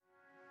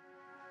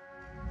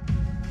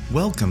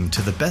Welcome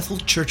to the Bethel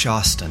Church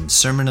Austin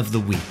Sermon of the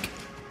Week.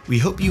 We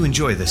hope you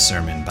enjoy this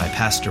sermon by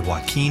Pastor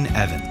Joaquin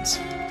Evans.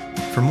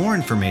 For more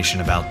information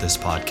about this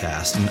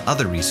podcast and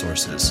other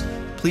resources,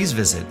 please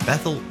visit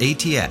bethelatx.com.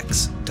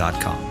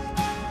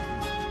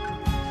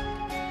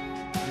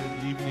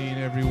 Good evening,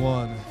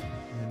 everyone.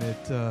 And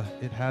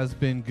it has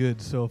been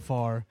good so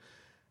far.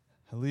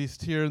 At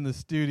least here in the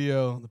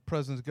studio, the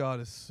presence of God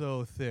is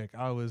so thick.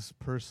 I was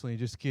personally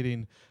just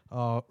getting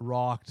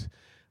rocked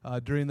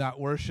during that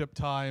worship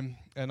time,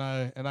 and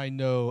I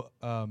know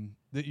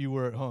that you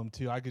were at home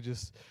too. I could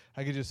just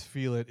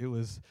feel it. It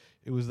was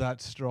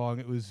that strong.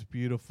 It was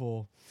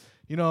beautiful.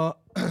 You know,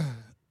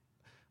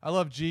 I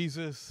love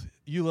Jesus.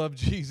 You love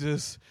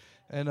Jesus,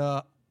 and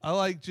I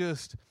like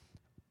just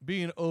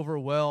being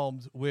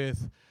overwhelmed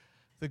with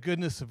the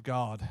goodness of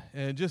God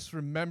and just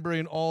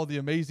remembering all the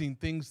amazing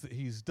things that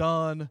He's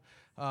done.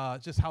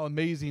 Just how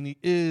amazing He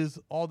is,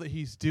 all that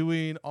He's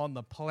doing on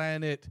the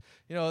planet.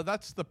 You know,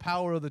 that's the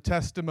power of the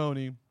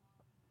testimony,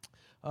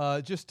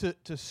 just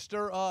to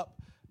stir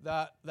up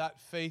that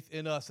faith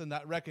in us and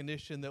that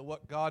recognition that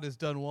what God has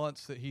done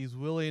once, that He's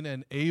willing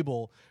and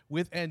able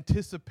with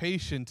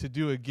anticipation to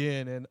do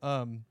again.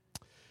 And,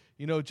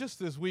 you know, just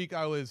this week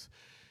I was,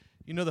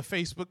 you know, the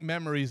Facebook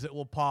memories that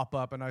will pop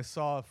up, and I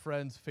saw a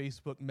friend's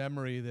Facebook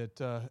memory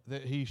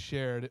that he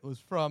shared. It was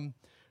from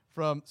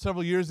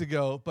several years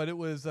ago, but it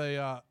was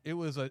a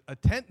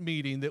tent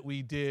meeting that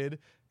we did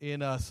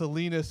in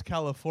Salinas,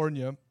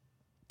 California,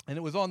 and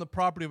it was on the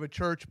property of a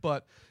church.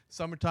 But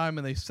summertime,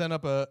 and they set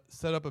up a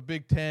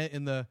big tent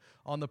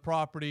on the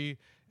property,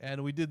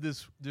 and we did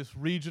this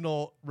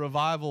regional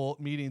revival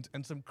meetings,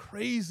 and some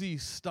crazy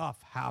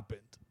stuff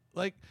happened.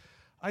 Like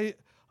I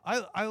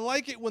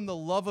like it when the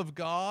love of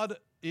God,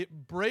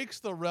 it breaks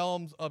the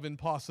realms of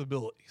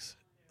impossibilities.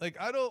 Like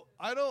I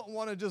don't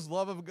want to just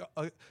love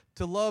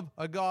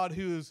a God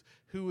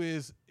who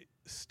is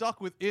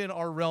stuck within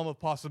our realm of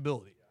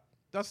possibility.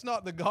 That's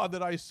not the God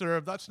that I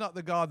serve. That's not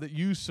the God that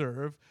you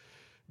serve.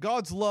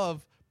 God's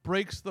love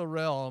breaks the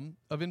realm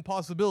of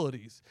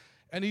impossibilities.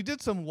 And He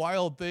did some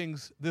wild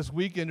things this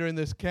weekend during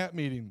this camp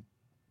meeting.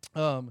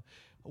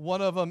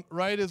 One of them,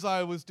 right as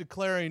I was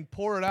declaring,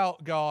 "Pour it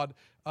out, God,"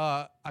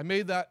 I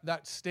made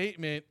that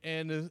statement,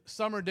 and the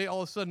summer day,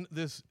 all of a sudden,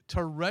 this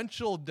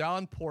torrential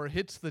downpour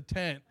hits the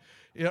tent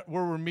where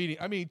we're meeting.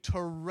 I mean,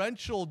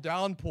 torrential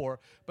downpour.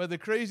 But the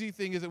crazy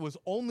thing is, it was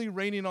only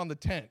raining on the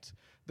tent.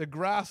 The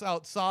grass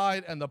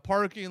outside and the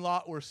parking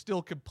lot were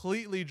still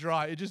completely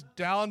dry. It just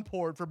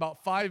downpoured for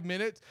about 5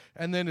 minutes,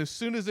 and then as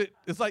soon as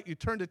it's like you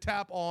turn the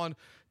tap on,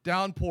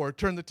 downpour,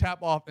 turn the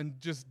tap off, and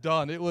just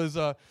done. It was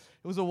a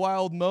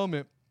wild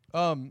moment.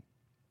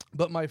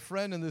 But my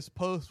friend in this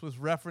post was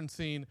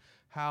referencing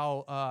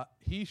how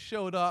he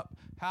showed up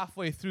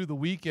halfway through the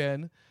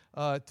weekend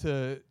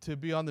to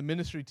be on the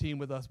ministry team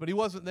with us, but he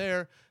wasn't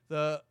there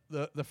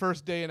the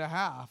first day and a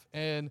half.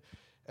 And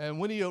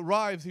when he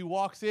arrives, he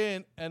walks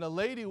in, and a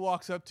lady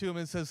walks up to him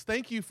and says,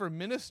 "Thank you for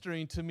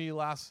ministering to me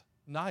last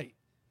night.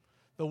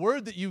 The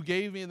word that you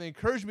gave me and the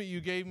encouragement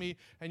you gave me,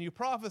 and you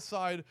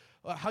prophesied,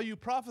 how you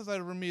prophesied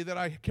over me that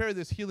I carry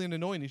this healing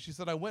anointing." She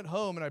said, "I went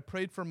home and I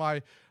prayed for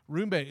my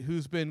roommate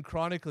who's been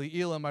chronically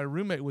ill, and my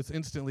roommate was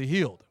instantly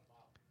healed."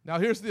 Now,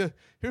 here's the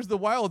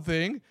wild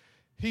thing.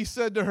 He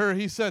said to her,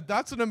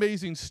 "That's an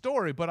amazing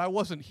story, but I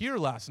wasn't here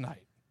last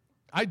night.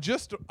 I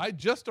just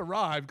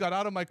arrived, got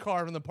out of my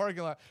car from the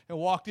parking lot, and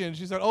walked in."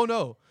 She said, "Oh,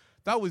 no,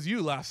 that was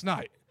you last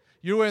night.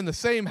 You were in the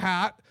same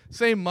hat,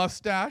 same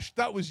mustache.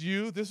 That was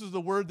you. This is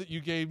the word that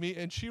you gave me."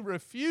 And she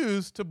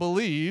refused to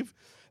believe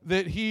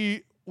that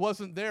he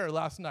wasn't there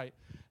last night.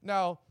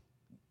 Now,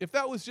 if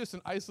that was just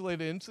an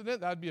isolated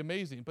incident, that'd be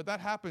amazing. But that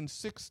happened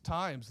 6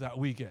 times that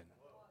weekend.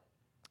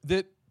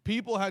 That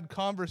people had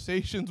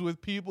conversations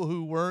with people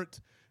who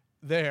weren't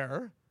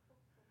there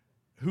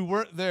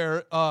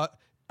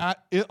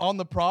on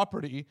the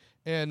property,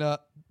 and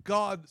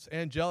God's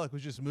angelic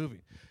was just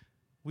moving.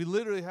 We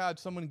literally had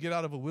someone get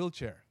out of a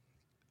wheelchair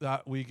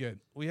that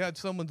weekend. We had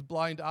someone's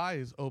blind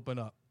eyes open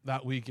up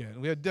that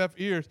weekend. We had deaf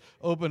ears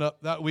open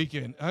up that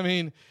weekend. I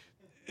mean,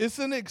 it's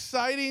an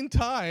exciting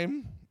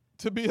time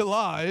to be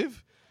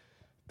alive,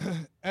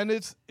 and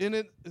it's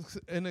an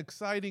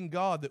exciting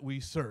God that we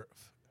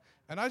serve.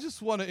 And I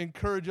just want to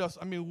encourage us.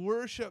 I mean,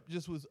 worship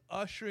just was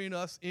ushering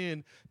us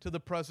in to the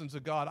presence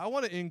of God. I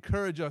want to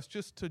encourage us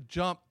just to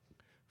jump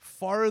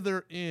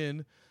farther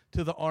in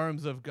to the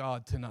arms of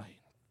God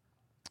tonight.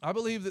 I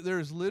believe that there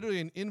is literally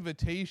an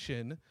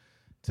invitation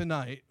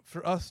tonight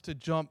for us to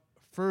jump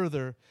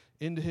further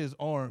into His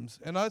arms.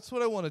 And that's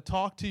what I want to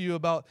talk to you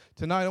about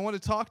tonight. I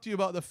want to talk to you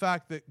about the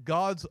fact that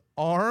God's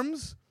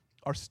arms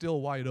are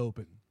still wide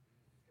open.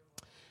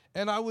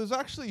 And I was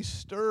actually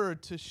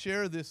stirred to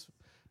share this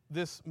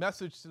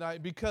message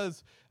tonight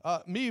because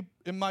me,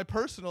 in my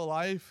personal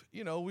life,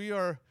 you know, we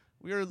are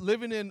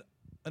living in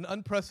an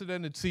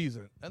unprecedented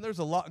season. And there's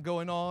a lot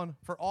going on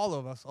for all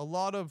of us, a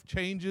lot of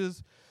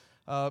changes.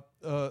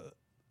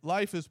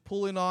 life is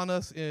pulling on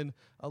us in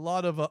a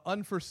lot of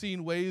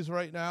unforeseen ways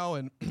right now,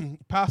 and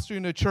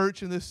pastoring a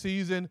church in this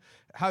season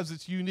has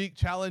its unique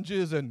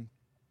challenges, and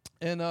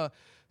And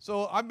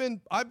so I've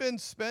been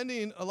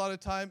spending a lot of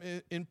time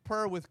in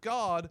prayer with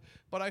God,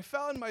 but I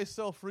found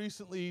myself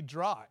recently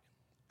dry,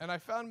 and I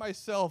found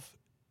myself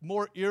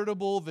more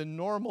irritable than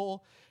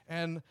normal,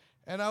 and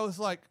I was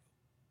like,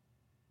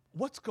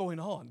 what's going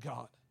on,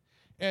 God?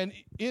 And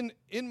in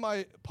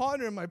my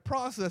pondering my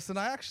process, and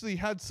I actually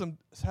had some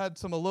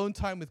alone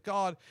time with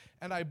God,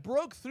 and I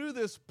broke through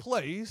this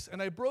place,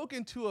 and I broke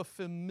into a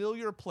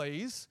familiar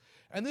place,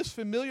 and this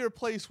familiar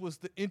place was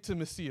the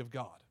intimacy of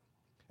God.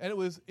 And it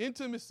was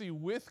intimacy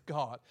with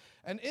God.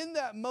 And in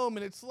that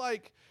moment, it's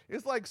like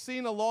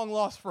seeing a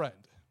long-lost friend.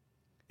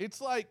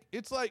 It's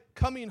like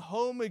coming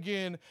home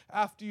again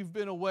after you've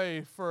been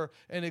away for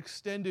an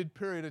extended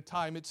period of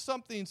time. It's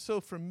something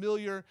so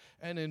familiar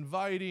and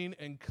inviting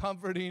and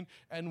comforting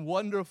and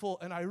wonderful.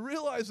 And I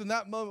realized in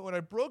that moment when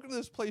I broke into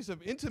this place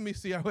of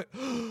intimacy, I went,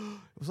 it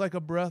was like a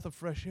breath of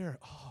fresh air.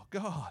 Oh,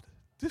 God,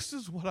 this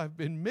is what I've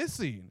been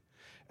missing.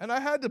 And I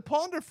had to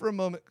ponder for a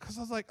moment because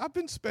I was like, I've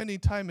been spending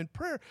time in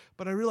prayer,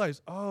 but I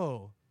realized,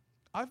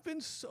 I've been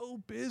so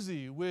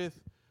busy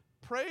with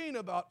praying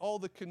about all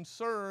the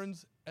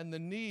concerns and the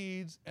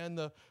needs and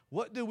the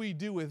what do we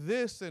do with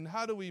this and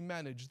how do we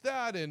manage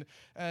that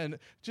and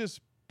just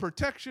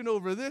protection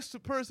over this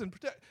person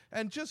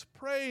and just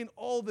praying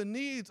all the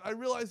needs. I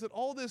realized that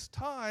all this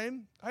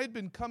time I had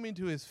been coming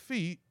to his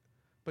feet,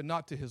 but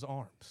not to his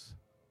arms.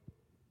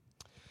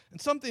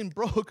 And something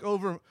broke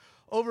over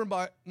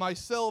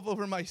myself,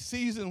 over my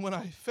season when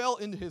I fell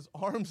into his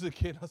arms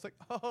again. I was like,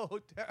 oh,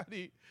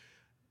 Daddy,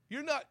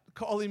 you're not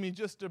calling me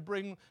just to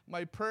bring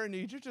my prayer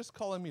needs. You're just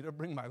calling me to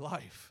bring my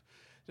life,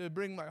 to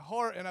bring my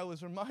heart. And I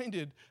was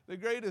reminded the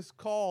greatest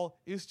call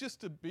is just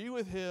to be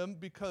with him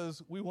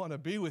because we want to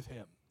be with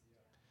him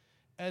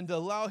and to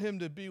allow him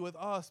to be with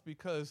us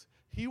because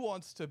he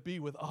wants to be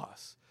with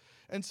us.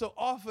 And so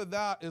off of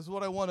that is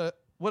what I want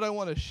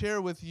to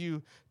share with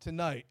you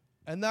tonight.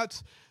 And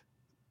that's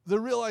the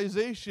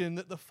realization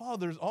that the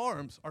Father's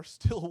arms are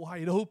still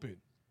wide open.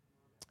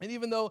 And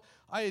even though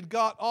I had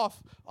got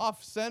off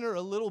center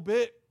a little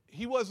bit,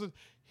 he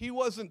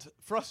wasn't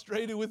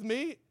frustrated with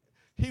me.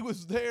 He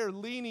was there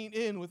leaning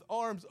in with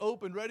arms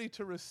open, ready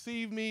to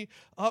receive me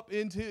up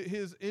into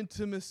his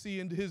intimacy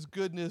and his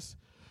goodness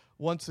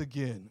once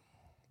again.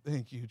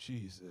 Thank you,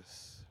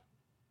 Jesus.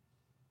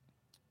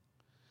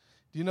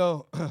 Do you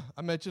know,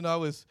 I mentioned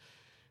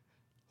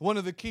one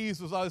of the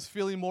keys was I was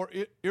feeling more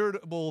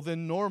irritable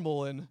than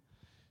normal. And,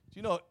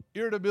 you know,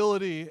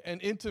 irritability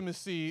and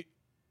intimacy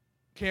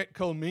can't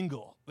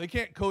commingle. They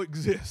can't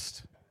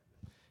coexist.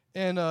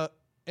 And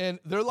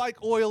they're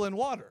like oil and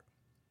water.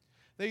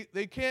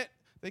 They can't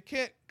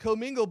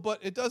commingle, but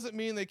it doesn't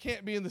mean they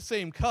can't be in the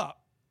same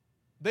cup.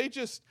 They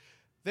just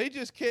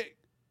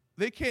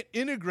can't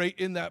integrate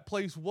in that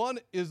place. One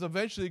is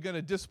eventually going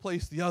to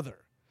displace the other.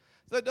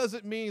 That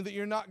doesn't mean that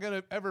you're not going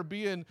to ever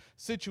be in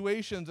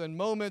situations and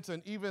moments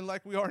and even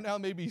like we are now,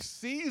 maybe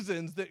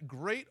seasons that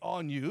grate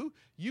on you.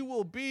 You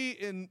will be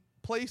in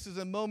places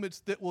and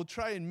moments that will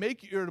try and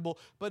make you irritable.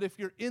 But if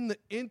you're in the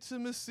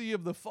intimacy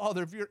of the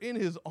Father, if you're in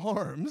his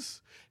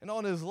arms and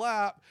on his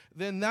lap,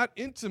 then that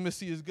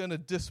intimacy is going to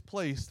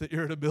displace the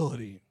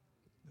irritability.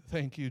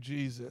 Thank you,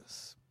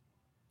 Jesus.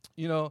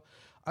 You know,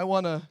 I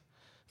want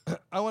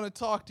to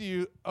talk to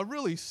you a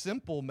really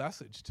simple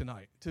message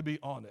tonight, to be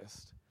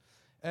honest.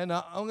 And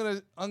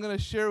I'm gonna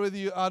share with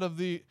you out of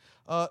the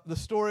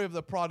story of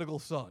the prodigal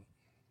son.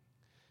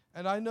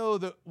 And I know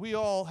that we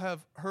all have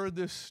heard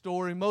this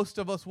story. Most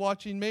of us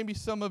watching, maybe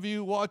some of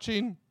you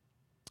watching,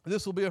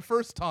 this will be a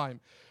first time,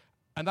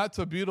 and that's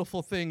a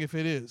beautiful thing if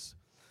it is.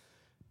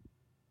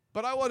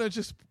 But I want to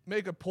just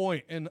make a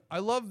point, and I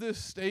love this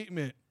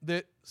statement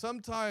that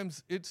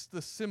sometimes it's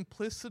the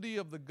simplicity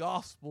of the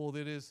gospel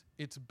that is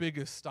its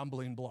biggest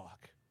stumbling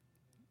block.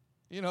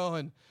 You know,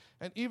 and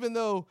even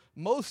though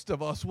most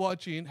of us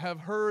watching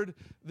have heard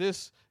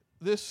this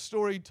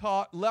story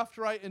taught left,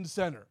 right, and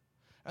center,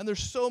 and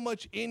there's so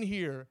much in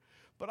here,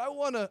 but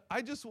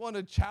I just want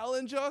to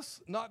challenge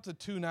us not to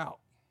tune out,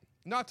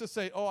 not to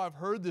say, oh, I've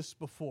heard this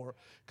before,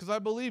 because I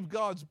believe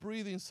God's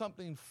breathing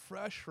something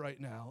fresh right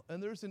now,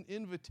 and there's an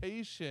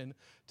invitation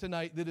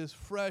tonight that is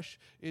fresh,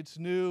 it's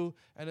new,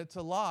 and it's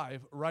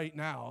alive right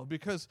now,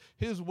 because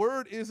his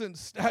word isn't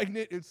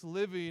stagnant, it's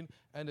living,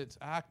 and it's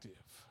active.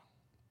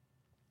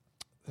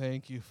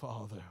 Thank you,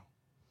 Father.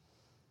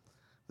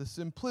 The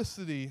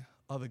simplicity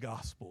of the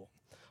gospel.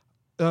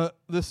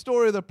 The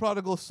story of the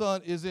prodigal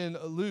son is in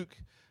Luke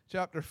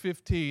chapter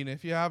 15.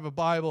 If you have a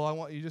Bible, I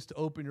want you just to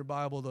open your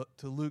Bible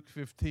to Luke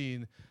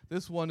 15.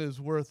 This one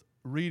is worth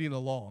reading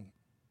along.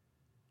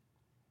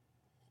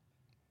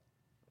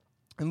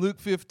 In Luke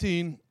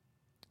 15,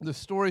 the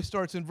story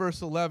starts in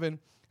verse 11.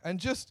 And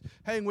just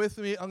hang with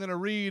me. I'm going to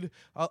read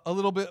a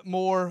little bit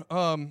more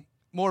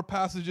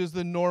passages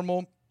than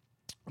normal.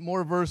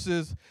 More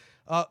verses,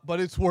 but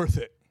it's worth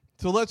it.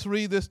 So let's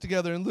read this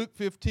together in Luke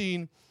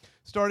 15,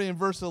 starting in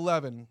verse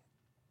 11.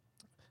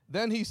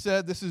 Then he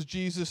said, this is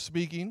Jesus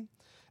speaking,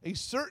 a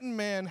certain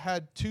man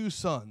had 2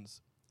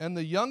 sons, and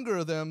the younger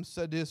of them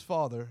said to his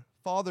father,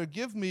 Father,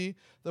 give me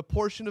the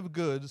portion of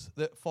goods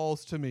that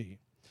falls to me.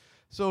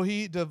 So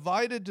he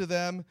divided to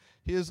them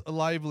his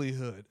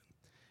livelihood.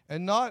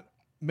 And not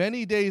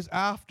many days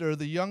after,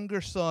 the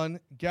younger son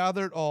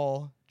gathered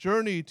all,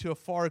 journeyed to a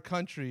far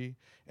country,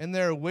 and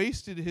there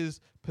wasted his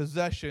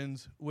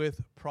possessions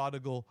with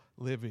prodigal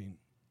living.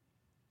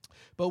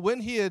 But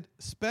when he had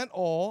spent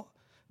all,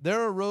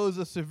 there arose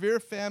a severe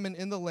famine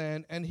in the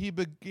land, and he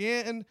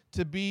began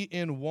to be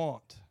in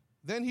want.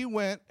 Then he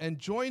went and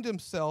joined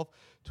himself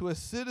to a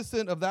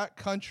citizen of that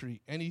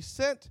country, and he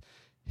sent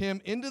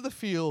him into the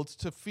fields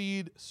to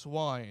feed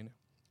swine.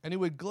 And he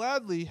would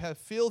gladly have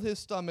filled his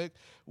stomach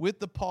with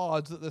the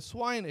pods that the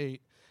swine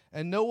ate,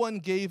 and no one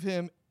gave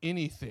him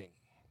anything.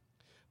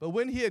 But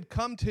when he had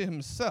come to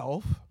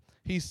himself,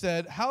 he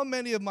said, "How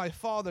many of my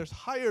father's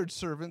hired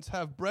servants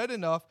have bread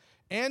enough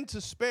and to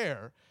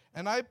spare,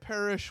 and I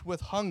perish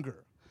with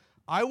hunger?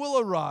 I will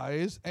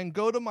arise and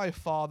go to my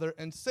father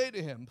and say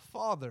to him,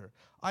 'Father,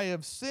 I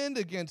have sinned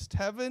against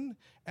heaven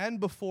and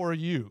before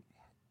you.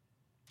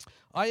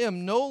 I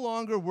am no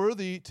longer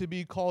worthy to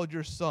be called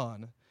your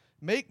son.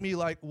 Make me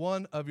like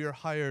one of your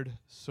hired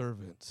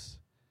servants.'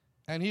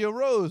 And he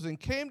arose and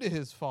came to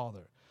his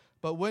father.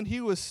 But when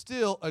he was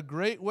still a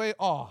great way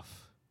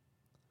off,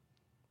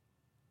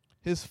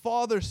 his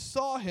father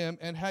saw him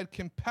and had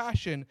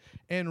compassion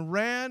and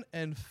ran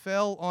and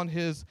fell on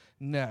his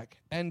neck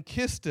and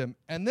kissed him.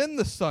 And then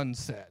the son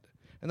said,"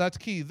 and that's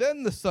key,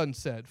 "then the son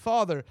said,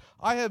 'Father,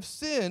 I have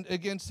sinned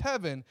against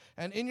heaven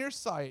and in your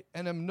sight,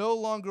 and am no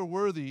longer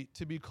worthy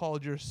to be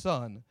called your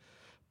son.'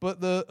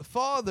 But the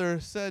father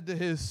said to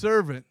his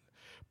servant,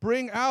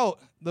 'Bring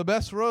out the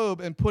best robe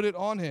and put it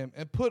on him,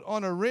 and put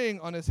on a ring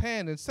on his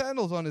hand and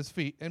sandals on his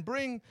feet, and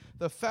bring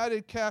the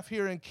fatted calf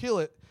here and kill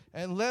it,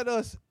 and let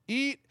us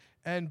eat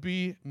and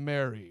be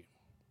merry.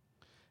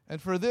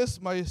 And for this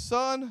my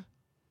son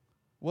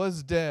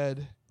was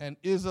dead and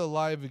is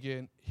alive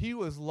again. He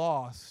was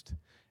lost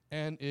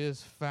and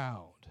is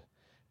found.'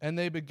 And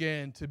they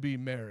began to be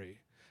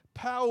merry."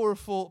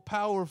 Powerful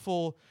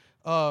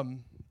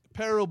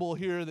parable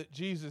here that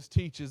Jesus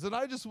teaches. And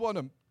I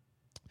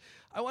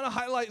want to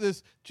highlight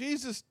this.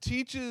 Jesus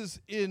teaches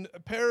in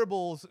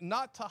parables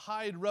not to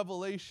hide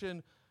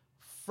revelation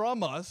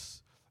from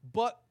us,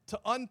 but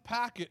to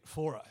unpack it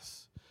for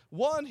us.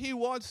 One, he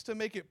wants to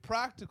make it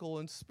practical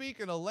and speak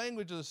in a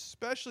language that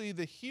especially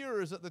the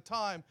hearers at the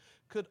time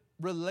could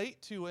relate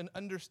to and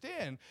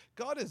understand.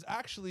 God is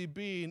actually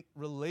being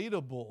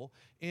relatable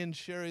in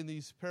sharing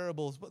these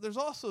parables, but there's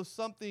also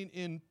something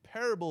in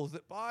parables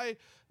that by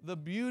the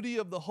beauty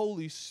of the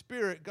Holy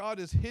Spirit, God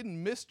has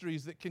hidden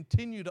mysteries that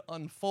continue to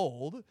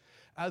unfold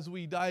as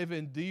we dive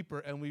in deeper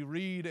and we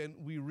read and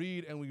we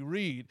read and we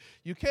read.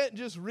 You can't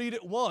just read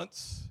it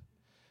once.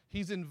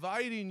 He's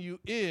inviting you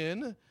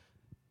in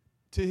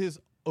to his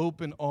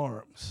open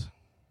arms.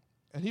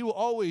 And he will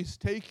always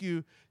take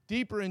you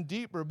deeper and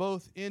deeper,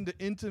 both into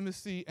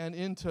intimacy and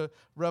into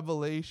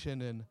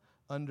revelation and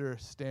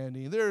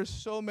understanding. There are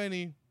so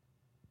many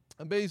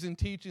amazing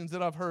teachings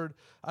that I've heard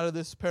out of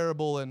this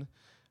parable, and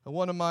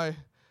one of my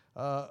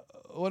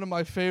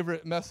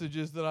favorite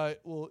messages that I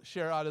will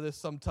share out of this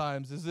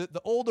sometimes is that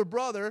the older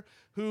brother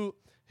who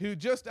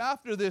just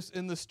after this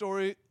in the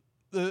story,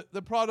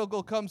 the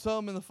prodigal comes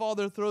home and the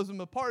father throws him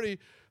a party.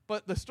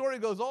 But the story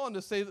goes on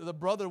to say that the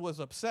brother was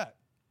upset.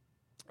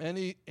 And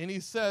he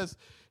says,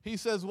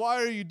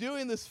 "Why are you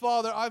doing this,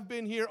 Father? I've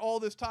been here all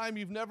this time.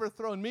 You've never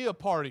thrown me a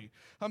party."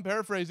 I'm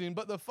paraphrasing.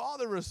 But the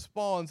father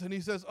responds and he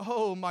says,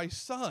 "Oh, my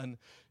son,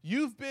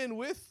 you've been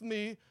with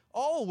me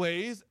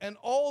always, and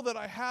all that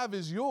I have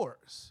is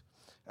yours."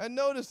 And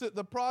notice that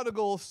the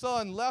prodigal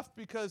son left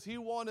because he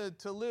wanted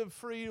to live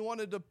free. He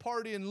wanted to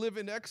party and live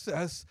in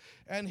excess.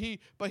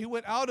 But he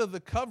went out of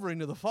the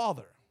covering of the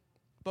father.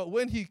 But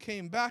when he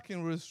came back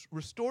and was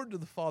restored to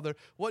the father,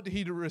 what did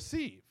he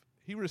receive?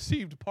 He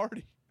received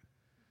party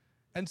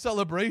and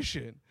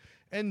celebration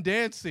and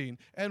dancing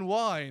and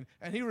wine.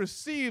 And he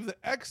received the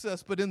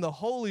excess, but in the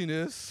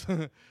holiness,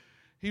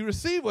 he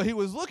received what he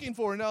was looking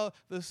for. Now,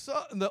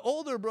 the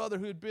older brother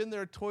who had been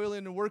there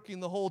toiling and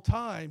working the whole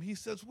time, he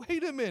says,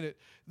 "Wait a minute.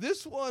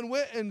 This one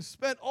went and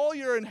spent all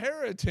your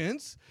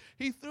inheritance.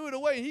 He threw it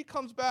away. He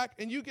comes back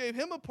and you gave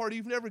him a party.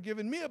 You've never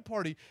given me a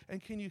party."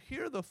 And can you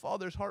hear the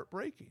father's heart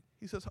breaking?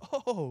 He says,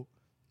 "Oh,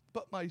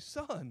 but my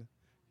son,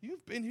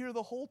 you've been here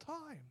the whole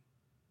time.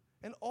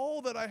 And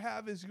all that I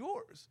have is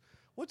yours."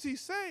 What's he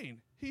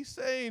saying? He's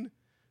saying,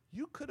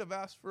 you could have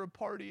asked for a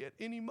party at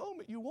any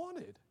moment you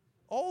wanted.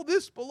 All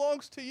this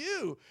belongs to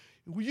you.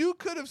 You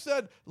could have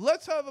said,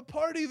 "Let's have a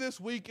party this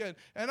weekend."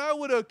 And I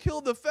would have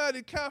killed the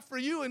fatted calf for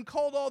you and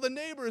called all the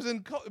neighbors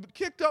and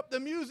kicked up the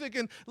music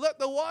and let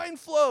the wine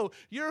flow.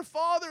 Your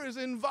father is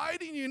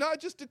inviting you not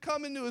just to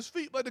come into his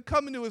feet, but to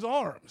come into his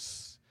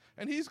arms.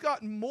 And he's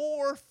got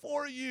more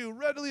for you,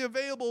 readily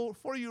available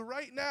for you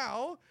right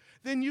now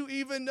than you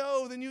even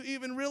know, than you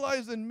even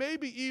realize, and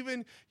maybe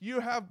even you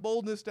have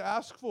boldness to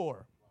ask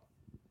for.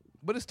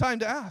 But it's time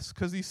to ask,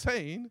 because he's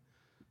saying,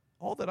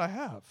 all that I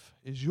have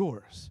is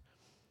yours.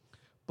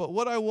 But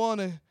what I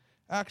want to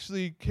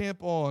actually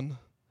camp on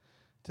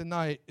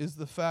tonight is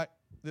the fact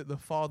that the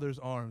Father's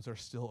arms are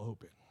still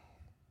open.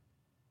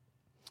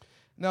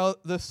 Now,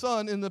 the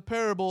son in the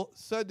parable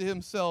said to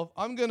himself,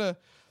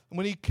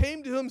 when he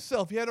came to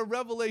himself, he had a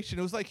revelation.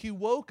 It was like he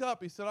woke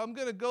up. He said, I'm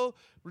going to go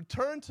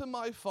return to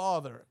my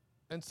father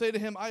and say to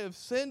him, I have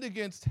sinned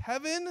against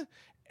heaven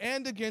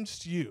and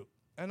against you,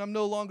 and I'm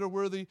no longer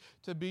worthy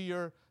to be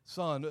your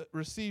son.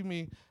 Receive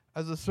me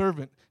as a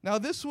servant. Now,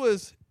 this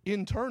was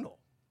internal.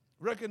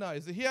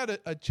 Recognize that he had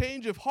a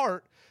change of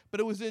heart, but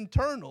it was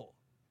internal.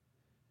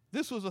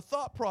 This was a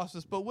thought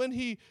process, but when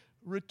he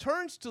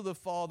returns to the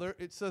father,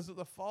 it says that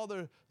the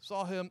father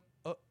saw him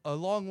a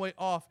long way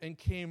off and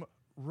came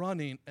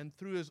running and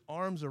threw his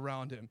arms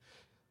around him.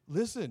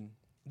 Listen,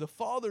 the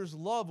father's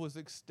love was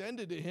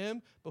extended to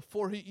him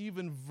before he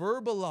even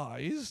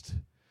verbalized.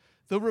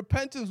 The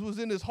repentance was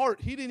in his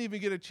heart. He didn't even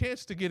get a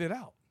chance to get it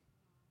out.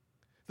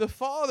 The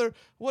father,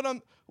 what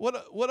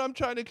I'm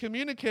trying to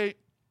communicate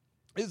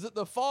is that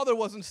the father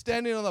wasn't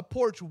standing on the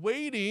porch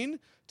waiting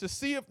to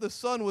see if the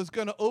son was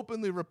going to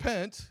openly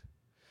repent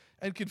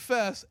and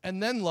confess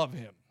and then love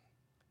him.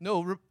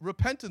 No,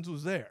 repentance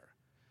was there.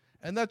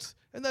 And that's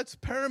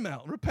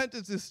paramount.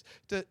 Repentance is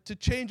to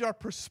change our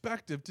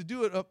perspective, to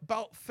do it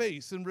about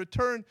face and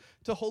return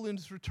to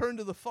holiness, return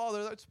to the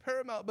Father. That's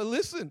paramount. But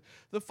listen,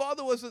 the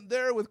Father wasn't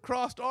there with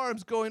crossed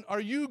arms going, are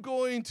you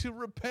going to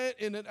repent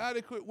in an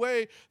adequate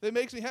way that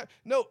makes me happy?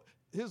 No,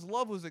 his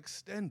love was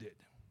extended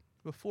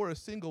before a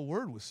single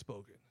word was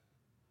spoken.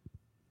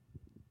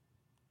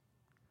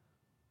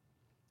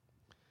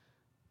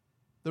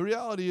 The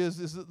reality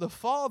is that the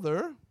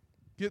Father,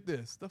 get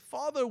this, the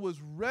Father was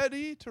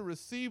ready to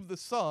receive the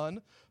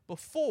Son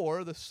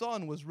before the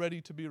Son was ready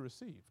to be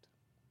received.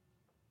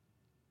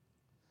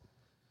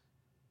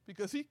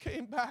 Because he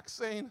came back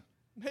saying,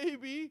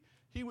 maybe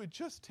he would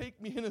just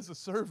take me in as a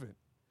servant.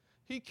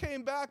 He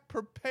came back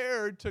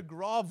prepared to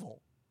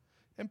grovel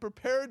and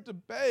prepared to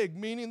beg,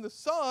 meaning the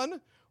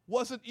Son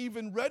wasn't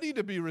even ready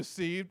to be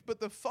received, but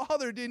the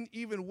Father didn't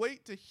even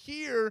wait to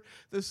hear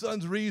the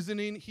Son's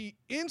reasoning. He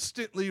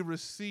instantly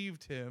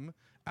received him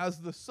as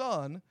the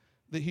Son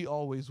that he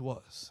always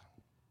was.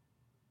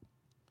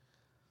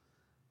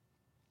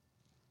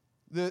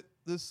 The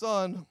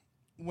son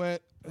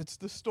went, it's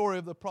the story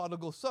of the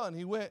prodigal son.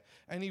 He went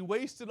and he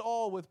wasted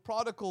all with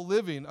prodigal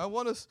living. I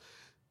want us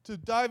to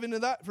dive into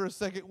that for a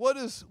second. What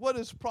is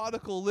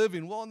prodigal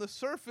living? Well, on the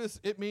surface,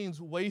 it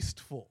means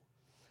wasteful.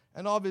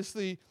 And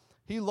obviously,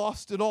 he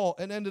lost it all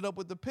and ended up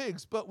with the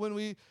pigs. But when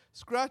we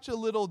scratch a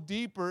little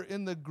deeper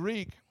in the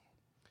Greek,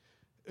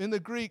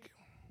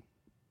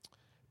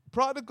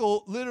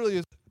 prodigal literally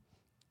is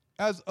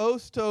as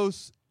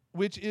ostos,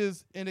 which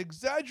is an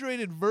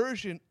exaggerated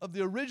version of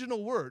the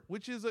original word,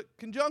 which is a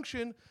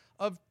conjunction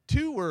of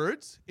two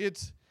words.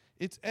 It's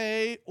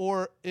a,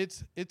 or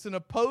it's an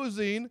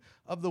opposing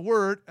of the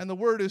word, and the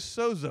word is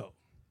sozo.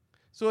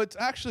 So it's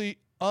actually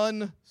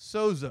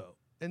unsozo.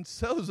 And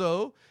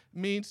sozo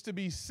means to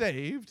be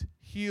saved,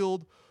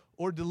 healed,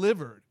 or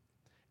delivered.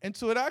 And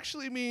so it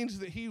actually means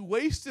that he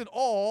wasted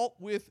all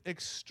with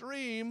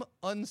extreme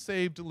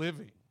unsaved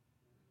living.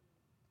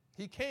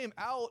 He came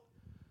out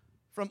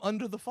from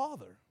under the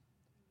Father.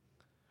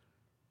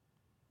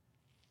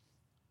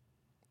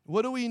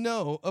 What do we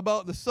know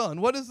about the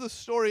Son? What does the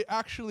story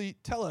actually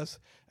tell us?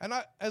 And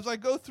as I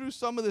go through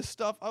some of this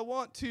stuff, I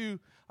want to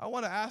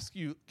ask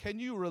you, can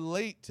you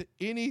relate to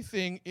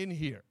anything in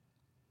here?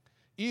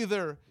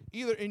 Either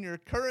in your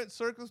current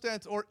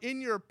circumstance or in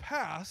your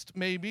past,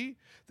 maybe,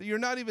 that you're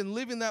not even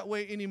living that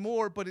way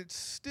anymore, but it's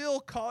still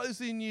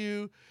causing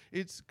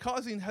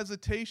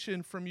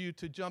hesitation from you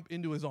to jump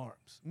into his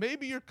arms.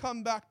 Maybe you've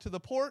come back to the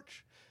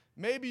porch,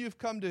 maybe you've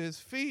come to his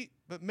feet,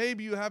 but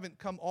maybe you haven't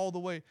come all the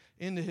way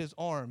into his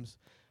arms.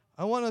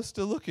 I want us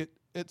to look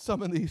at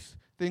some of these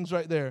things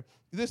right there.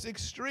 This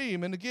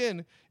extreme, and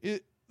again,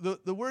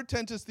 the word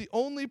tense is the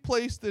only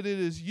place that it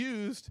is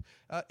used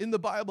in the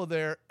Bible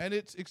there, and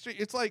it's extreme.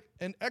 It's like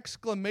an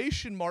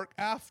exclamation mark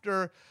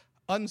after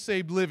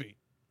unsaved living.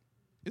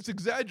 It's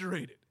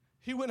exaggerated.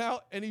 He went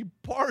out and he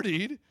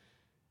partied,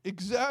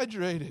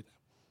 exaggerated.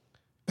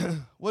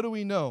 What do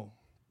we know?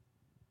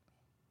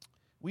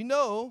 We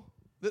know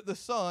that the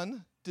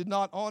son did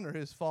not honor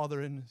his father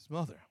and his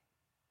mother.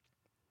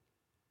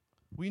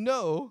 We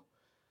know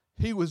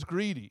he was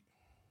greedy.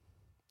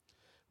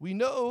 We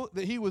know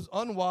that he was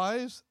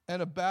unwise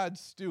and a bad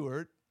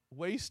steward,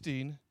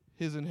 wasting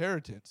his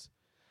inheritance.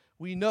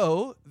 We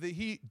know that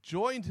he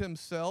joined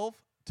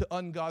himself to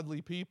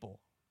ungodly people.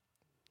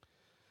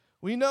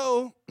 We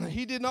know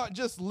he did not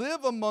just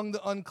live among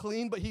the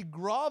unclean, but he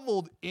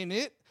groveled in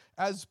it,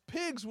 as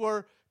pigs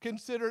were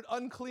considered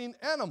unclean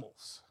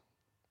animals.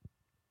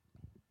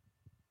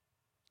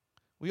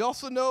 We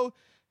also know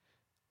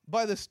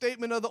by the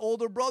statement of the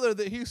older brother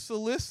that he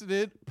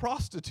solicited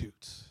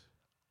prostitutes.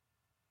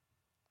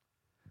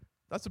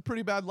 That's a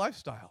pretty bad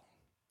lifestyle.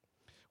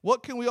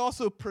 What can we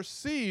also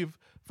perceive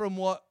from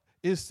what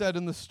is said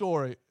in the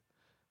story?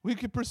 We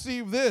could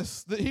perceive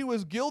this, that he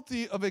was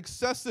guilty of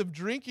excessive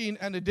drinking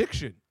and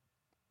addiction.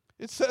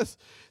 It says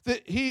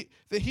that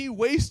he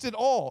wasted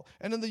all.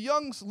 And in the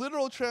Young's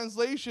literal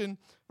translation,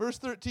 verse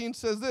 13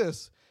 says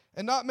this,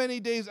 And not many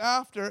days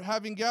after,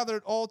 having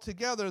gathered all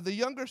together, the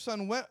younger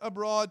son went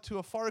abroad to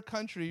a far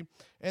country,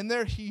 and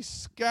there he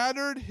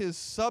scattered his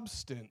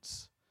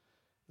substance,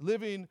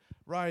 living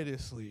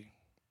riotously.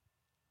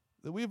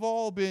 That we've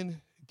all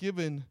been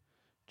given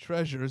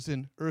treasures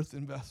in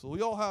earthen vessels.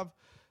 We all have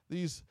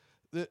these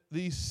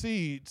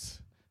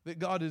seeds that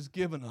God has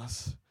given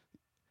us.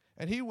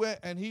 And he went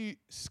and he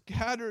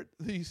scattered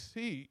these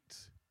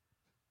seeds.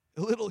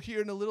 A little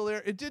here and a little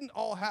there. It didn't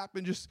all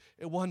happen just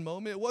at one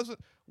moment. It wasn't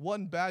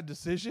one bad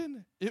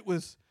decision. It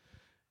was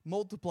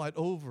multiplied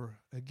over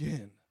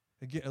again,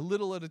 a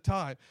little at a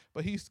time.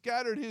 But he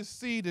scattered his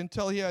seed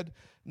until he had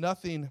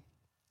nothing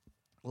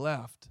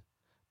left.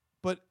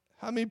 But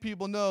how many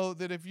people know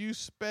that if you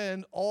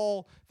spend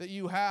all that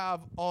you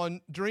have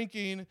on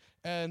drinking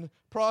and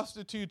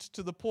prostitutes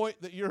to the point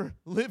that you're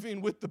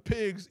living with the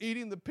pigs,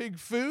 eating the pig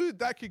food,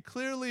 that could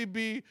clearly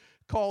be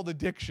called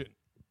addiction.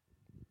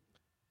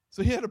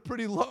 So he had a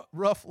pretty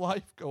rough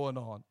life going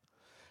on.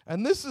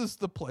 And this is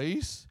the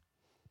place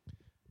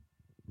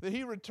that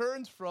he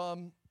returns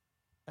from,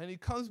 and he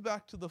comes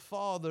back to the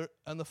Father,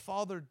 and the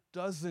Father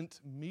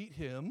doesn't meet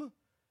him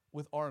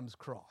with arms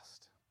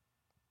crossed.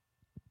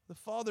 The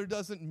Father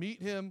doesn't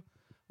meet him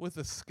with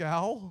a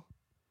scowl.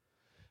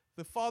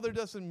 The Father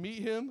doesn't meet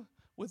him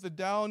with a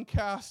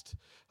downcast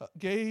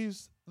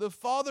gaze. The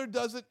Father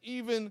doesn't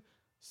even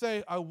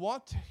say, I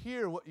want to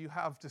hear what you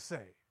have to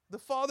say. The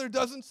Father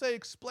doesn't say,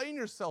 explain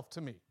yourself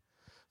to me.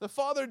 The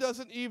Father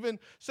doesn't even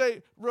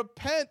say,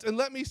 repent and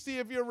let me see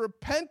if your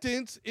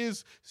repentance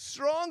is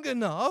strong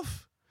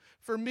enough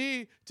for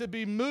me to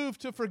be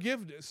moved to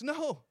forgiveness.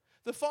 No,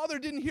 the Father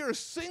didn't hear a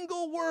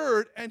single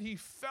word, and he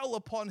fell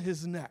upon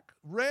his neck,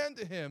 ran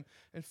to him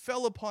and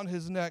fell upon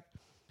his neck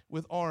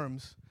with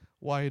arms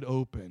wide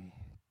open.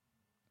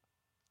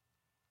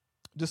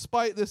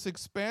 Despite this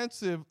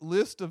expansive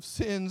list of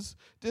sins,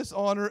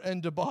 dishonor,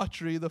 and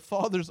debauchery, the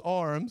Father's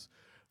arms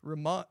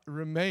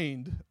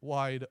remained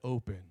wide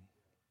open.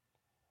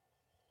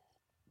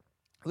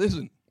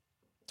 Listen,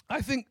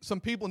 I think some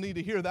people need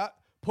to hear that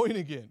point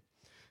again.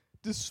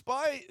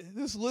 Despite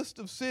this list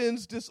of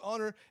sins,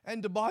 dishonor,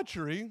 and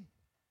debauchery,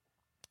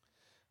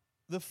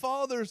 the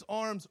Father's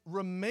arms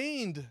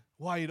remained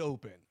wide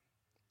open.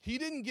 He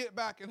didn't get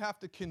back and have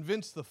to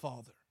convince the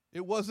Father.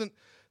 It wasn't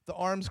the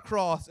arms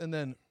crossed and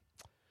then,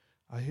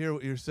 I hear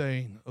what you're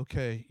saying.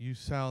 Okay, you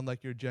sound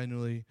like you're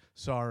genuinely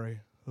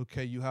sorry.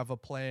 Okay, you have a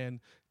plan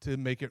to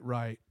make it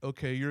right.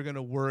 Okay, you're going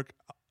to work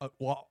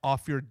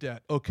off your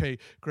debt. Okay,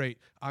 great.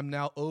 I'm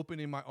now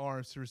opening my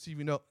arms to receive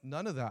you. No,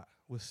 none of that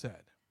was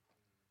said.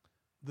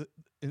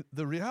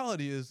 The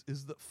reality is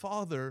that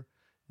Father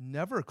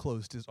never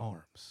closed his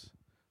arms.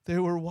 They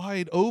were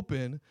wide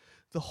open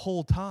the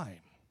whole time.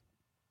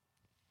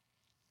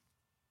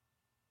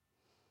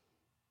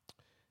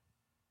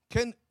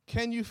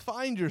 Can you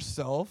find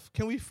yourself?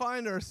 Can we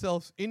find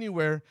ourselves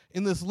anywhere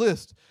in this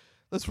list?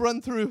 Let's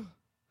run through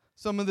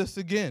some of this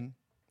again.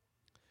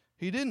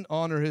 He didn't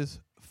honor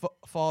his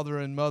father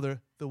and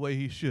mother the way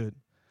he should,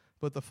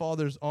 but the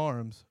Father's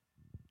arms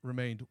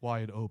remained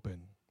wide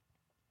open.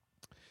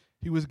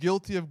 He was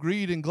guilty of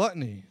greed and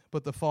gluttony,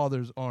 but the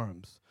Father's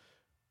arms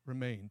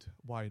remained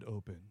wide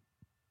open.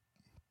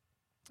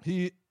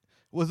 He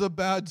was a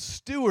bad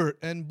steward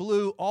and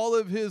blew all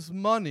of his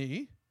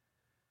money,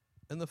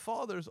 and the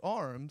Father's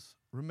arms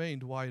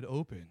remained wide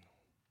open.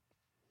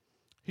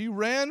 He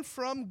ran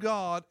from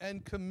God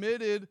and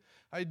committed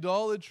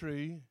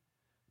idolatry,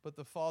 but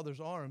the Father's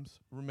arms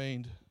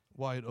remained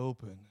wide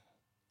open.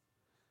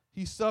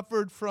 He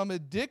suffered from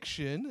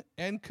addiction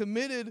and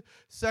committed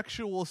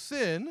sexual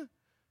sin,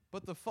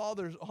 but the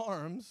Father's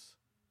arms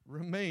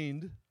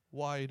remained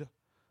wide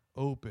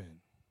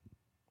open.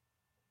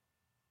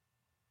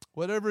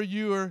 Whatever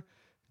you are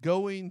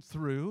going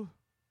through,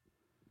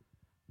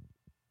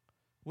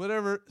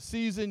 whatever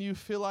season you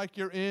feel like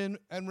you're in,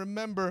 and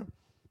remember,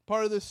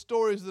 part of this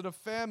story is that a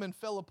famine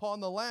fell upon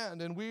the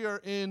land, and we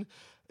were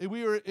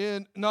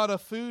in not a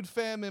food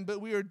famine, but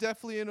we are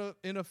definitely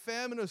in a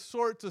famine of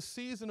sorts, a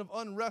season of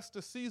unrest,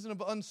 a season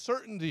of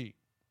uncertainty.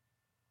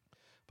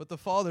 But the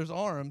Father's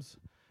arms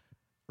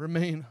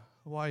remain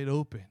wide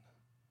open.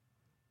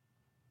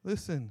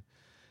 Listen,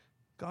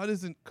 God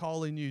isn't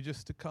calling you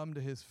just to come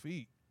to his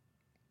feet.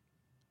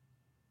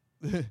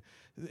 The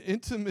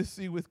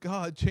intimacy with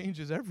God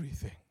changes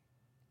everything.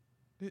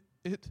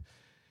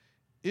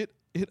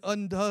 It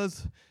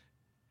undoes.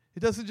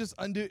 It doesn't just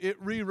undo,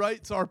 it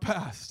rewrites our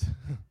past.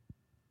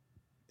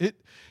 It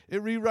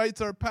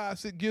rewrites our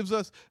past. It gives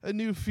us a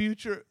new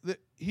future. That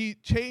he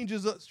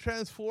changes us,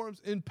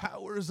 transforms,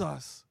 empowers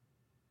us.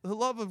 The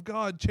love of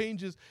God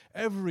changes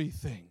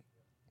everything.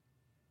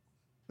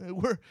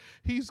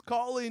 He's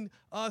calling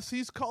us,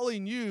 he's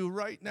calling you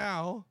right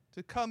now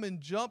to come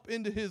and jump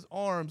into his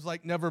arms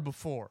like never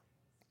before.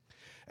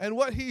 And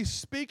what he's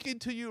speaking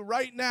to you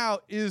right now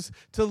is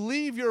to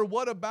leave your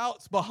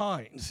whatabouts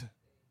behind.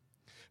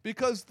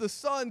 Because the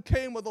Son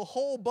came with a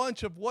whole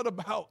bunch of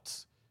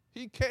whatabouts.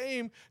 He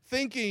came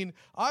thinking,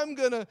 I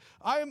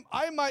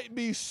might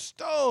be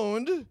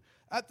stoned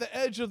at the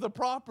edge of the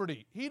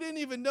property. He didn't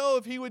even know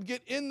if he would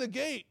get in the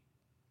gate,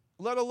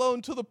 let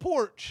alone to the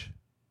porch,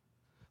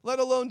 let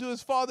alone to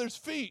his father's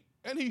feet.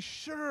 And he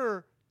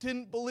sure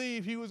didn't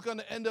believe he was going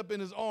to end up in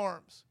his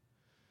arms.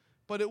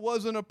 But it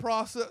wasn't a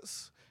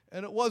process,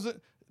 and it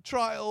wasn't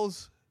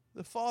trials.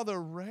 The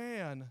father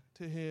ran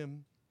to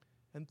him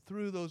and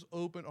threw those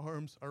open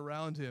arms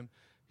around him.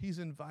 He's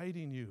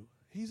inviting you.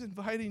 He's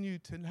inviting you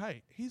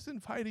tonight. He's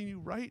inviting you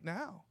right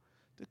now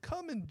to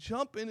come and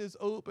jump in his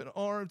open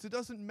arms. It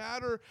doesn't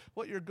matter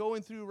what you're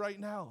going through right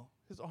now.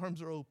 His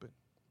arms are open.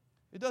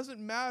 It doesn't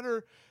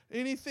matter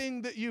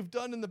anything that you've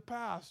done in the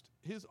past.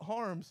 His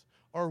arms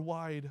are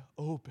wide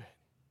open.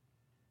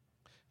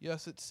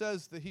 Yes, it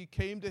says that he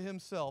came to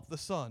himself, the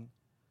Son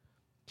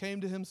came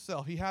to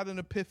himself. He had an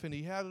epiphany.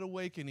 He had an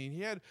awakening.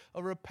 He had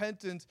a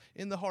repentance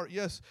in the heart.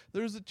 Yes,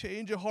 there's a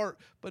change of heart.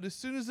 But as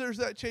soon as there's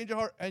that change of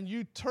heart and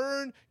you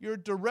turn your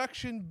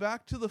direction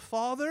back to the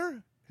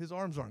Father, his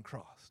arms aren't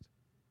crossed.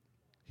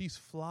 He's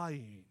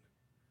flying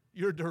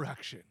your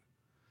direction.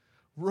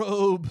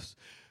 Robes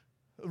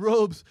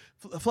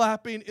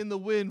flapping in the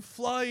wind,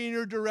 flying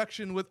your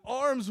direction with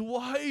arms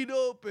wide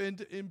open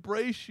to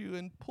embrace you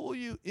and pull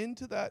you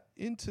into that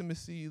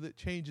intimacy that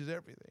changes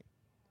everything.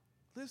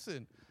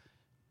 Listen,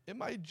 it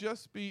might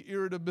just be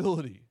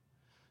irritability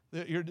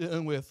that you're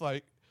dealing with,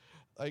 like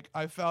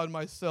I found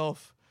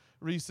myself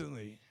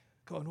recently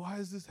going, why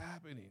is this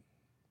happening?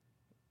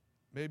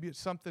 Maybe it's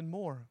something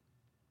more.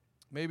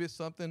 Maybe it's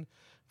something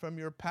from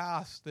your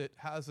past that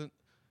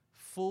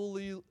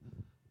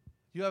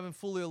you haven't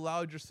fully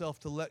allowed yourself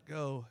to let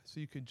go so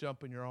you can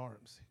jump in your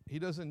arms. He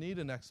doesn't need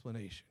an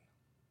explanation.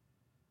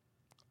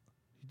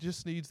 He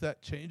just needs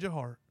that change of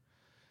heart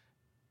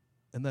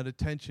and that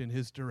attention,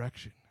 his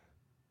direction.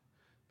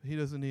 But he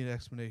doesn't need an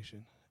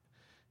explanation.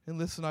 And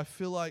listen, I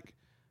feel like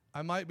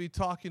I might be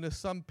talking to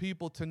some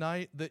people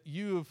tonight that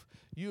you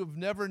have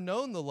never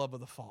known the love of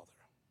the Father.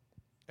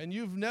 And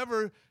you've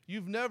never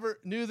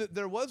knew that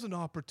there was an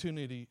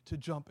opportunity to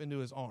jump into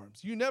his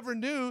arms. You never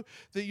knew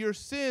that your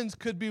sins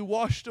could be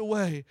washed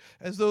away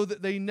as though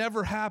that they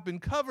never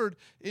happened, covered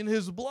in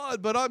his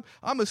blood. But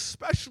I'm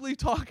especially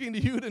talking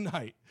to you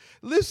tonight.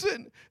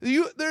 Listen,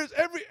 there's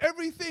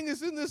everything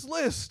is in this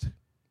list.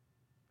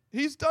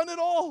 He's done it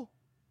all.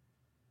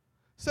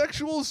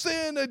 Sexual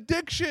sin,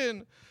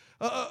 addiction,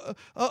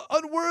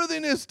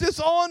 unworthiness,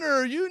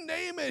 dishonor, you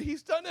name it.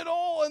 He's done it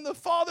all, and the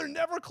Father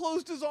never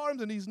closed his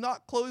arms, and he's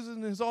not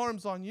closing his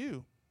arms on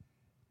you.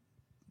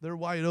 They're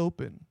wide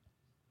open.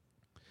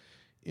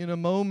 In a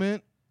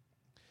moment,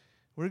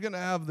 we're going to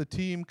have the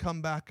team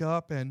come back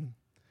up, and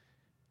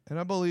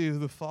I believe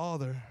the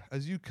Father,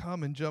 as you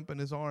come and jump in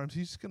his arms,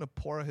 he's going to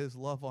pour his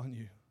love on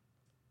you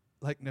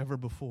like never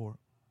before.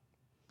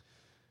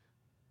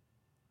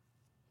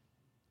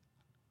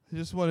 I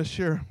just want to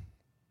share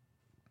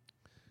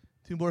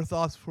two more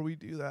thoughts before we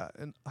do that.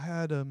 And I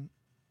had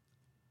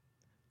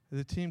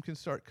the team can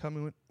start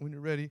coming when you're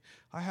ready.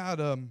 I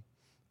had an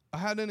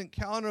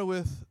encounter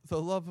with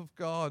the love of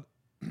God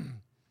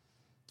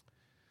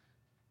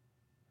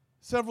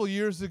several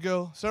years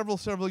ago,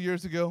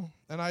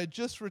 and I had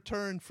just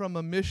returned from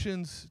a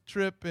missions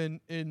trip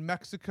in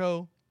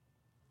Mexico.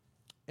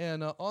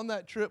 And on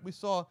that trip, we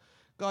saw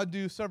God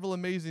do several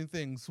amazing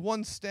things.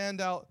 One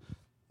standout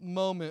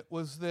moment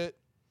was that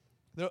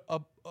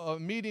a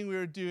meeting we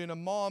were doing, a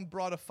mom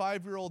brought a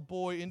 5-year-old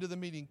boy into the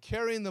meeting,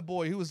 carrying the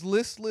boy. He was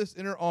listless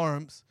in her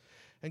arms,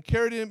 and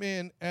carried him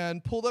in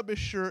and pulled up his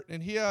shirt,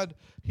 and he had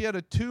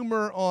a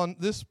tumor on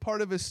this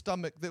part of his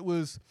stomach that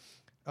was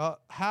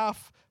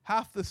half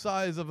the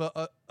size of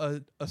a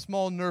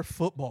small Nerf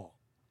football.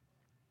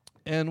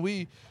 And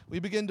we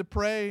began to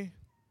pray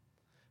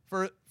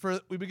for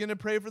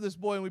this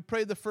boy, and we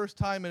prayed the first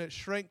time, and it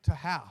shrank to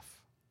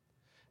half.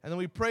 And then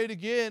we prayed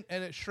again,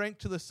 and it shrank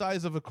to the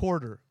size of a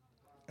quarter.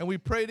 And we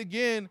prayed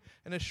again,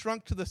 and it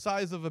shrunk to the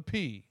size of a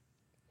pea.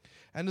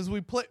 And as we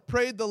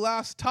prayed the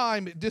last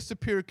time, it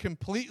disappeared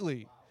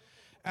completely.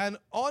 And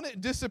on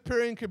it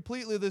disappearing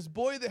completely, this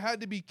boy that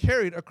had to be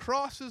carried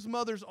across his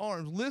mother's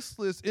arms,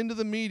 listless, into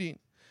the meeting,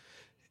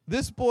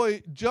 this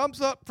boy jumps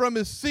up from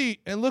his seat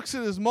and looks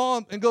at his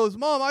mom and goes,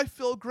 "Mom, I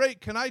feel great.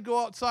 Can I go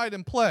outside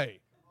and play?"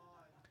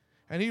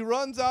 And he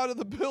runs out of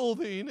the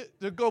building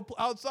to go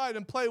outside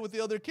and play with the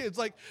other kids.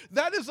 Like,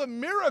 that is a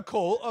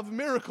miracle of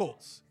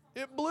miracles.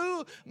 It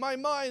blew my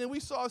mind, and we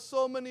saw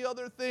so many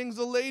other things.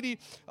 A lady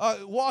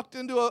walked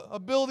into a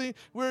building.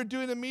 We were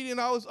doing a meeting.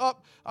 I was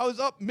up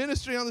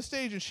ministering on the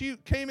stage, and she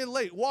came in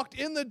late, walked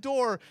in the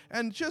door,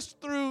 and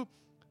just through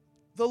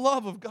the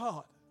love of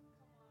God.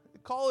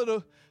 Call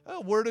it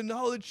a word of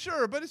knowledge,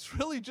 sure, but it's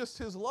really just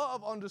his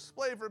love on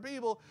display for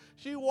people.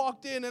 She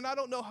walked in, and I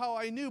don't know how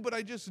I knew, but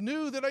I just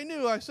knew that I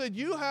knew. I said,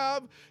 you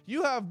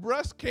have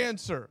breast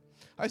cancer.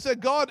 I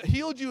said, God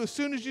healed you as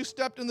soon as you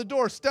stepped in the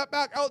door. Step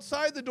back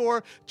outside the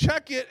door,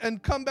 check it,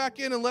 and come back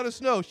in and let us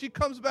know. She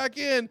comes back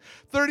in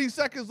 30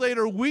 seconds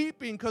later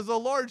weeping because a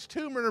large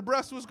tumor in her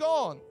breast was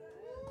gone.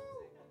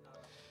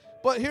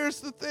 But here's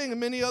the thing, and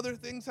many other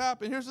things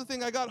happened. Here's the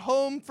thing, I got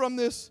home from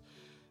this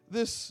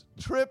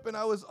trip, and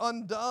I was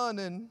undone,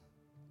 and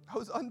I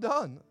was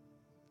undone.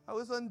 I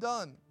was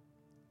undone.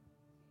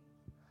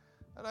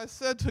 And I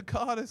said to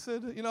God, I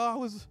said, I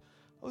was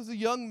a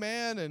young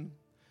man, and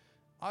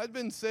I'd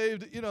been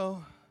saved,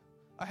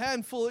 a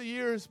handful of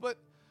years, but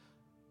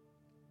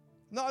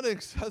not an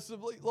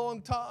excessively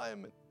long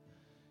time.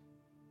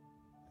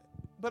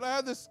 But I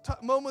had this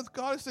moment with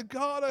God. I said,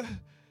 God,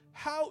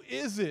 how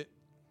is it?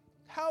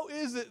 How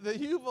is it that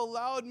you've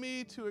allowed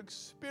me to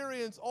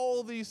experience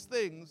all these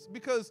things?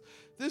 Because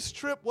this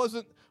trip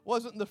wasn't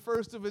the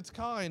first of its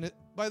kind.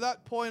 By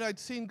that point, I'd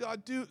seen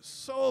God do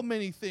so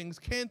many things.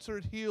 Cancer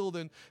had healed,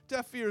 and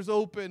deaf ears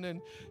open,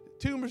 and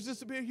tumors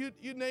disappeared.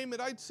 You name it.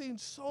 I'd seen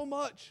so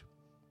much.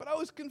 But I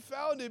was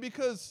confounded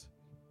because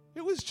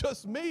it was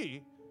just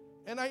me.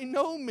 And I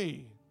know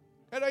me.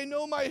 And I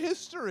know my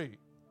history.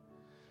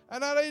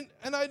 And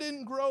I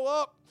didn't grow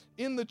up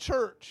in the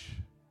church.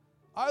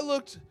 I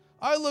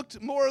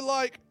looked more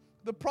like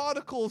the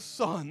prodigal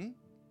son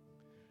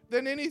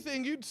than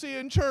anything you'd see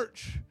in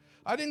church.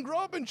 I didn't grow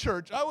up in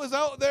church. I was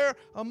out there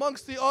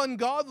amongst the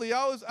ungodly.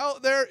 I was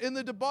out there in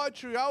the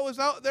debauchery. I was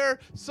out there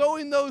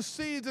sowing those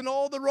seeds in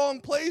all the wrong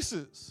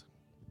places.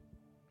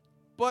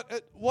 But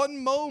at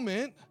one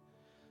moment,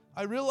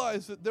 I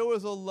realized that there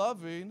was a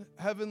loving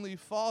Heavenly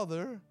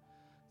Father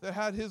that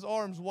had His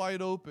arms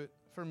wide open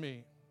for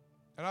me.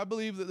 And I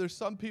believe that there's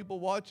some people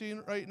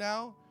watching right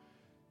now,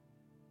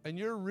 and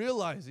you're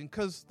realizing,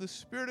 because the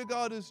Spirit of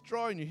God is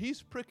drawing you.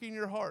 He's pricking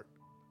your heart.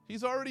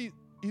 He's already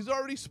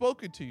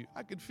spoken to you.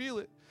 I can feel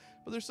it.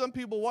 But there's some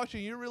people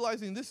watching, you're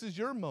realizing this is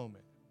your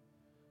moment.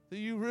 That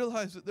you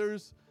realize that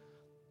there's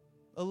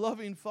a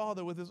loving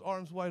Father with His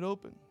arms wide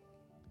open.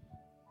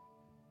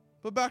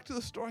 But back to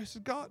the story, I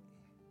said, God,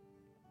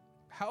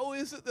 how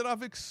is it that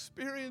I've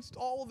experienced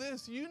all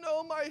this? You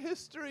know my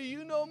history.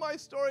 You know my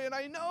story. And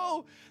I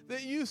know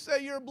that you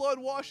say your blood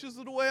washes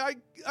it away.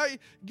 I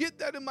get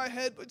that in my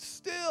head. But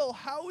still,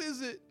 how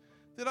is it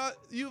that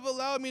you've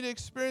allowed me to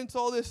experience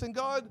all this? And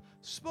God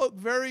spoke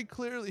very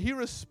clearly. He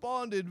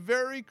responded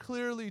very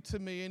clearly to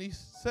me. And He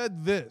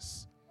said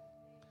this.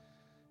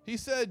 He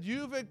said,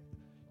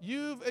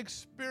 you've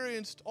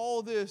experienced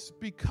all this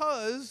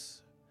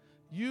because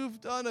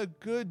you've done a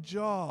good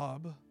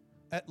job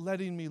at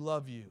letting me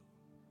love you.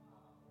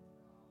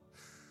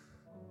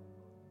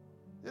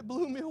 It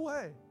blew me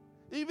away.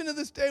 Even to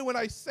this day, when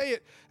I say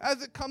it,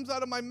 as it comes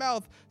out of my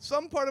mouth,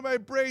 some part of my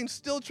brain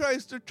still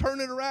tries to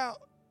turn it around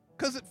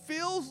because it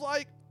feels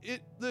like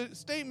the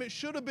statement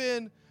should have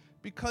been,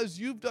 because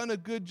you've done a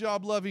good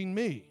job loving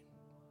me.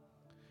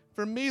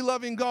 For me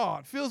loving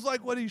God feels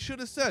like what He should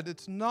have said.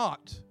 It's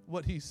not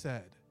what He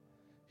said.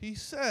 He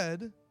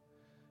said,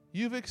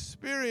 you've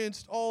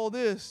experienced all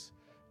this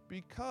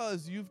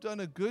because you've done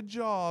a good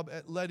job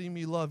at letting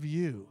me love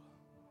you.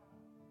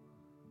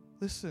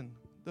 Listen.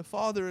 The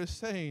Father is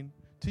saying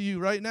to you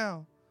right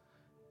now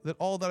that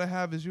all that I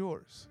have is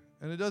yours.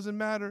 And it doesn't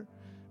matter.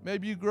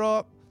 Maybe you grow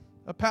up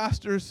a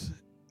pastor's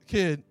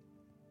kid.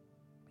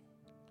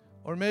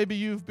 Or maybe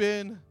you've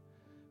been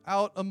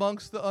out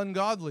amongst the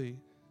ungodly.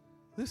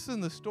 Listen,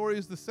 the story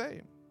is the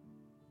same.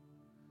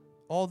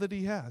 All that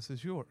He has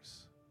is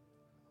yours.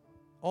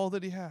 All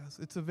that He has,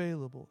 it's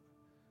available.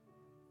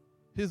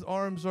 His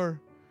arms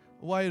are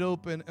wide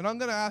open. And I'm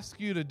going to ask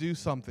you to do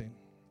something.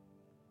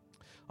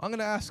 I'm going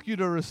to ask you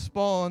to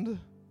respond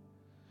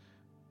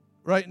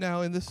right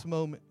now in this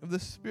moment. If the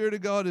Spirit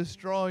of God is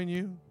drawing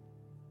you.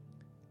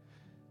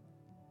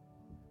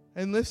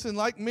 And listen,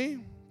 like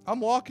me,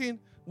 I'm walking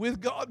with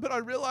God, but I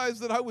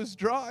realized that I was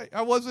dry.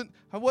 I wasn't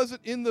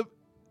in the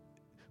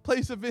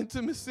place of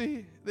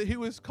intimacy that He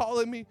was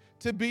calling me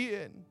to be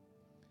in.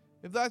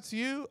 If that's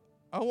you,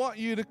 I want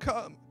you to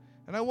come,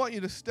 and I want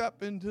you to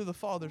step into the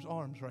Father's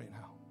arms right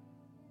now.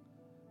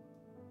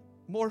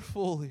 More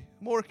fully,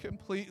 more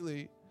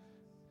completely.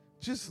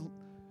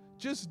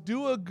 Just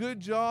do a good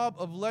job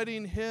of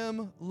letting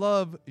Him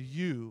love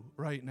you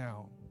right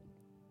now.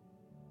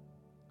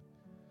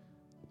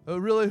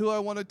 Really, who I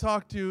want to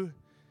talk to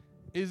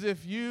is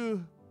if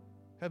you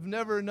have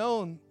never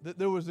known that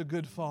there was a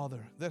good Father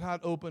that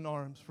had open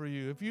arms for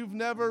you. If you've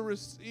never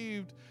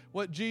received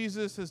what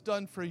Jesus has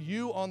done for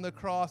you on the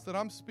cross, that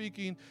I'm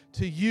speaking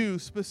to you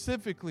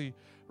specifically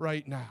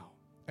right now.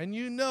 And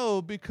you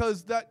know,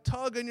 because that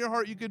tug in your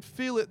heart, you could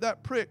feel it,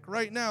 that prick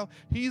right now.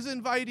 He's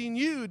inviting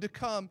you to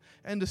come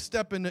and to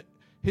step in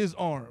His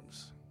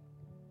arms.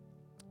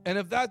 And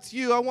if that's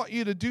you, I want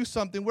you to do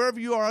something wherever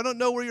you are. I don't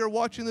know where you're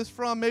watching this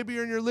from. Maybe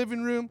you're in your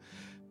living room.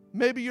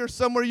 Maybe you're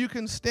somewhere you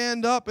can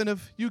stand up. And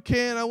if you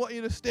can, I want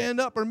you to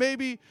stand up. Or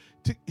maybe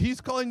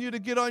He's calling you to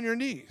get on your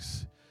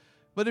knees.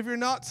 But if you're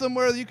not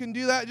somewhere that you can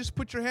do that, just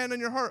put your hand on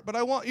your heart. But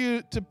I want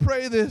you to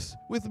pray this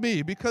with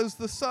me, because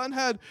the son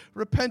had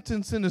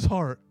repentance in his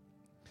heart.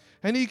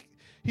 And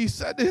he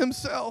said to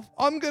himself,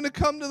 I'm going to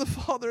come to the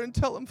Father and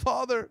tell Him,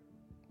 Father,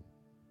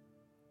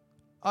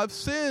 I've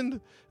sinned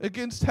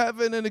against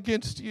heaven and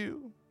against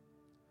you,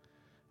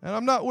 and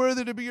I'm not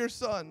worthy to be your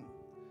son.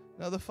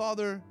 Now the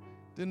Father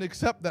didn't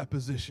accept that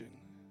position.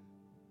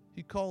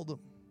 He called him.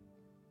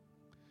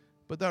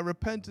 But that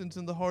repentance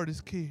in the heart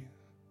is key.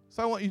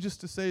 So I want you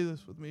just to say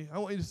this with me. I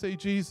want you to say,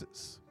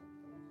 Jesus,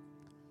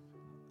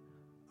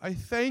 I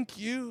thank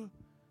you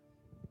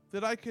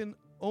that I can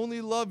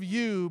only love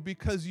you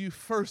because you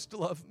first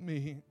loved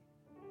me.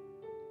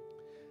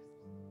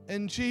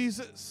 And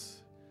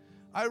Jesus,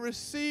 I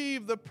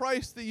receive the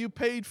price that you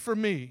paid for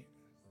me,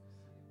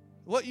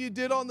 what you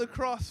did on the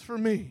cross for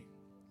me,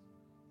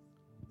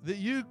 that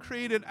you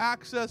created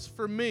access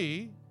for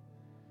me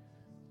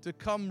to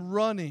come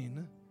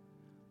running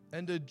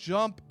and to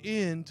jump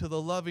into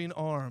the loving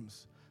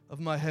arms of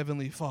my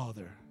Heavenly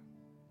Father.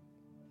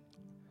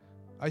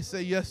 I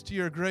say yes to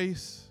your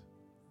grace.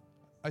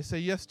 I say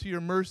yes to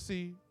your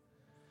mercy.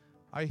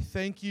 I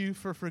thank you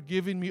for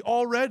forgiving me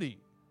already,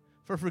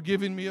 for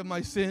forgiving me of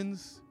my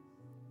sins.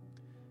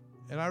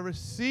 And I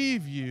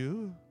receive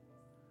you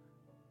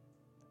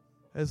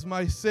as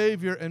my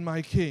Savior and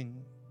my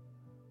King.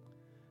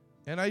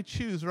 And I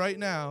choose right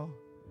now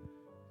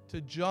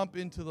to jump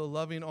into the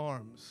loving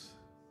arms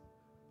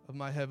of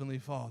my Heavenly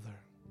Father.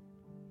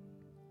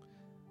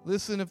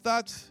 Listen, if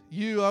that's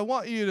you, I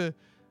want you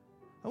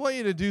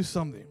to do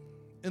something.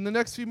 In the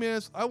next few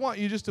minutes, I want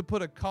you just to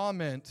put a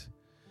comment.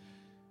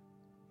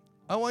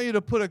 I want you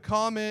to put a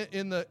comment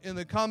in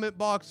the comment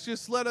box.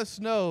 Just let us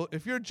know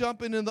if you're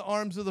jumping in the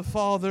arms of the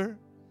Father.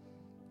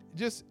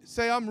 Just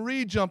say, I'm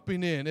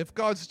re-jumping in, if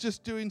God's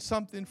just doing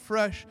something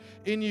fresh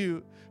in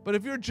you. But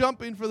if you're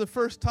jumping for the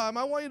first time,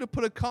 I want you to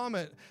put a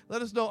comment.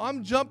 Let us know,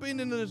 I'm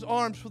jumping into His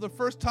arms for the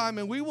first time,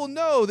 and we will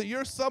know that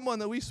you're someone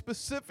that we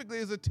specifically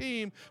as a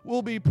team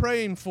will be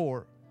praying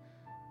for.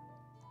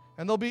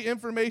 And there'll be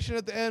information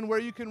at the end where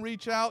you can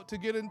reach out to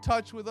get in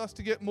touch with us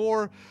to get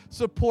more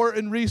support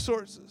and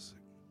resources.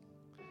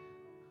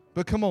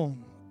 But come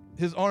on,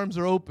 His arms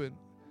are open.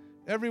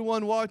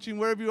 Everyone watching,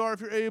 wherever you are,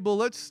 if you're able,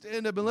 let's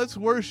stand up and let's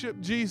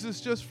worship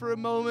Jesus just for a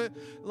moment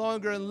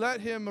longer and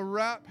let Him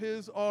wrap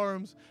His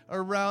arms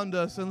around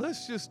us. And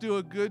let's just do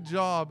a good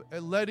job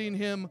at letting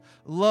Him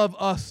love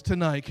us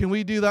tonight. Can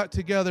we do that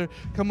together?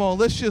 Come on,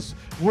 let's just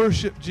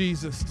worship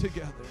Jesus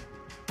together.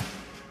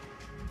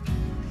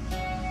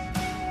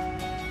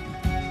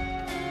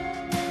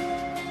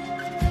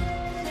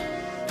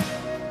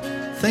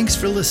 Thanks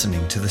for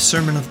listening to the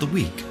Sermon of the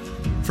Week.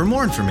 For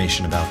more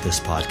information about this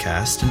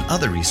podcast and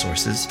other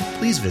resources,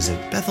 please visit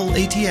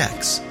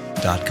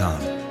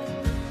bethelatx.com.